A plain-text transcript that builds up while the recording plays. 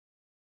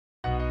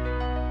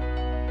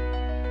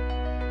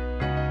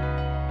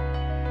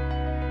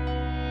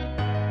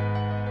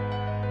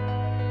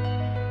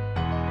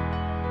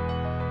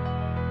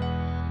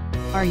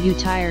Are you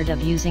tired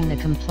of using the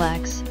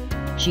complex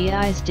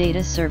GIS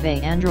data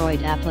survey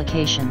Android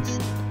applications,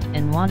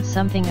 and want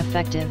something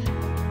effective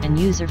and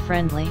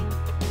user-friendly?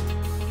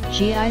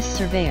 GIS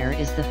Surveyor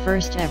is the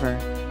first ever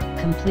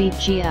complete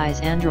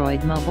GIS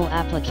Android mobile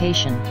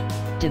application,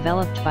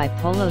 developed by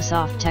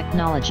Polosoft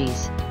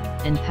Technologies,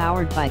 and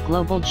powered by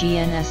global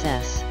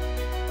GNSS.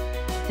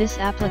 This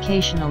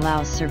application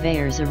allows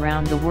surveyors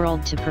around the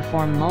world to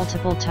perform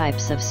multiple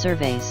types of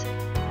surveys,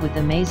 with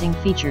amazing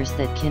features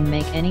that can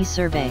make any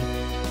survey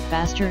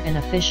faster and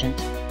efficient.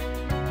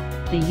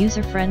 The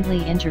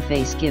user-friendly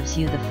interface gives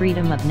you the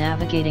freedom of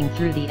navigating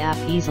through the app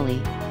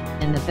easily,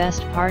 and the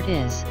best part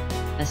is,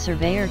 a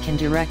surveyor can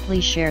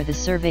directly share the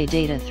survey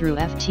data through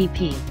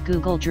FTP,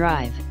 Google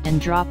Drive,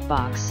 and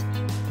Dropbox,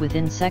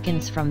 within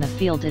seconds from the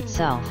field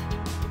itself.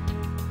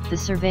 The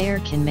surveyor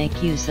can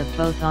make use of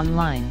both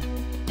online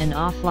and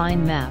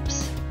offline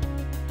maps.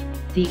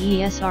 The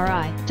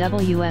ESRI,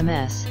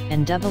 WMS,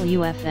 and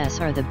WFS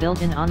are the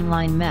built-in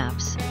online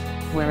maps,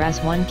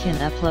 whereas one can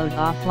upload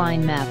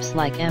offline maps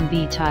like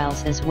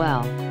MBTILES as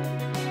well.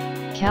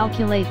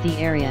 Calculate the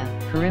area,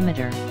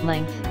 perimeter,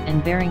 length,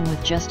 and bearing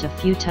with just a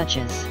few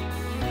touches.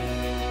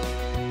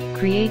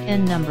 Create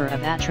n number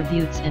of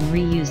attributes and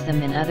reuse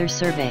them in other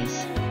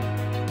surveys.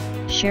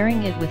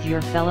 Sharing it with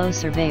your fellow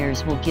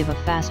surveyors will give a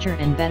faster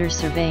and better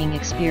surveying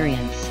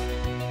experience.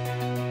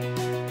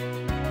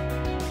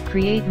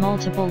 Create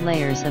multiple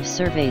layers of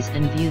surveys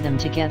and view them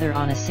together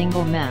on a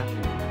single map.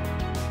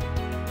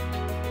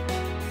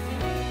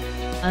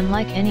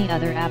 Unlike any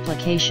other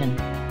application,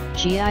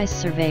 GIS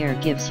Surveyor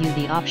gives you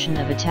the option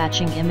of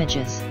attaching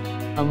images,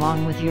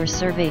 along with your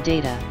survey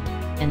data,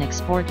 and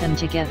export them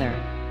together.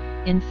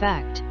 In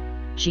fact,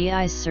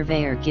 GIS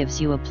Surveyor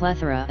gives you a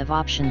plethora of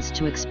options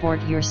to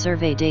export your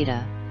survey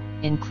data,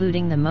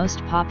 including the most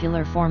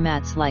popular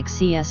formats like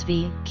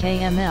CSV,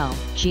 KML,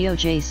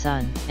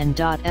 GeoJSON, and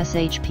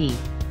 .shp.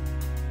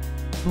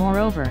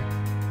 Moreover,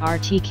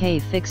 RTK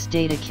fixed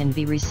data can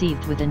be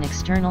received with an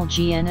external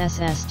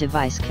GNSS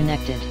device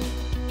connected.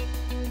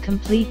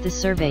 Complete the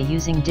survey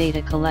using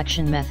data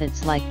collection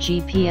methods like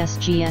GPS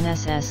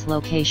GNSS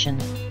location,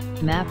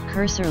 map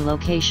cursor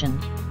location,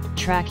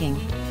 tracking,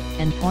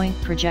 and point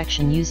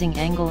projection using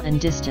angle and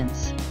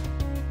distance.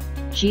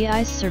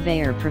 GIS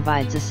Surveyor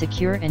provides a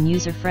secure and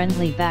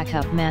user-friendly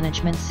backup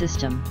management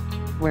system,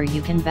 where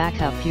you can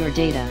back up your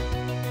data,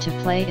 to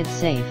play it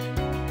safe.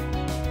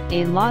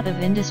 A lot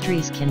of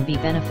industries can be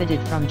benefited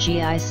from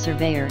GIS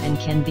Surveyor and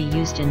can be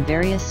used in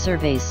various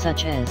surveys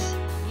such as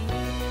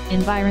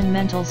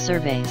environmental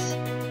surveys,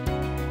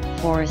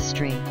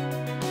 forestry,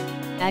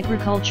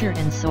 agriculture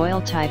and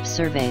soil type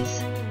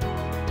surveys,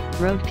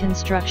 road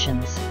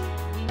constructions,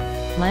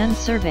 land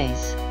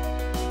surveys,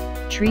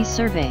 tree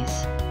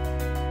surveys,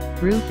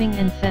 roofing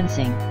and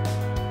fencing,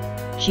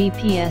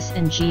 GPS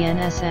and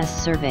GNSS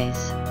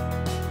surveys.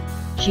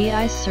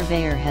 GIS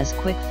Surveyor has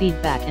quick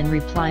feedback and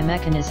reply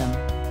mechanism,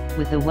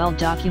 with a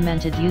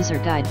well-documented user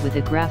guide with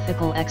a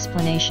graphical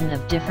explanation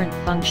of different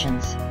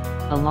functions,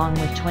 along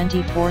with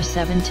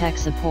 24/7 tech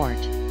support.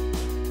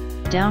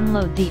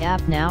 Download the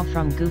app now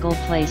from Google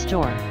Play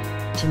Store,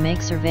 to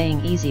make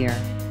surveying easier.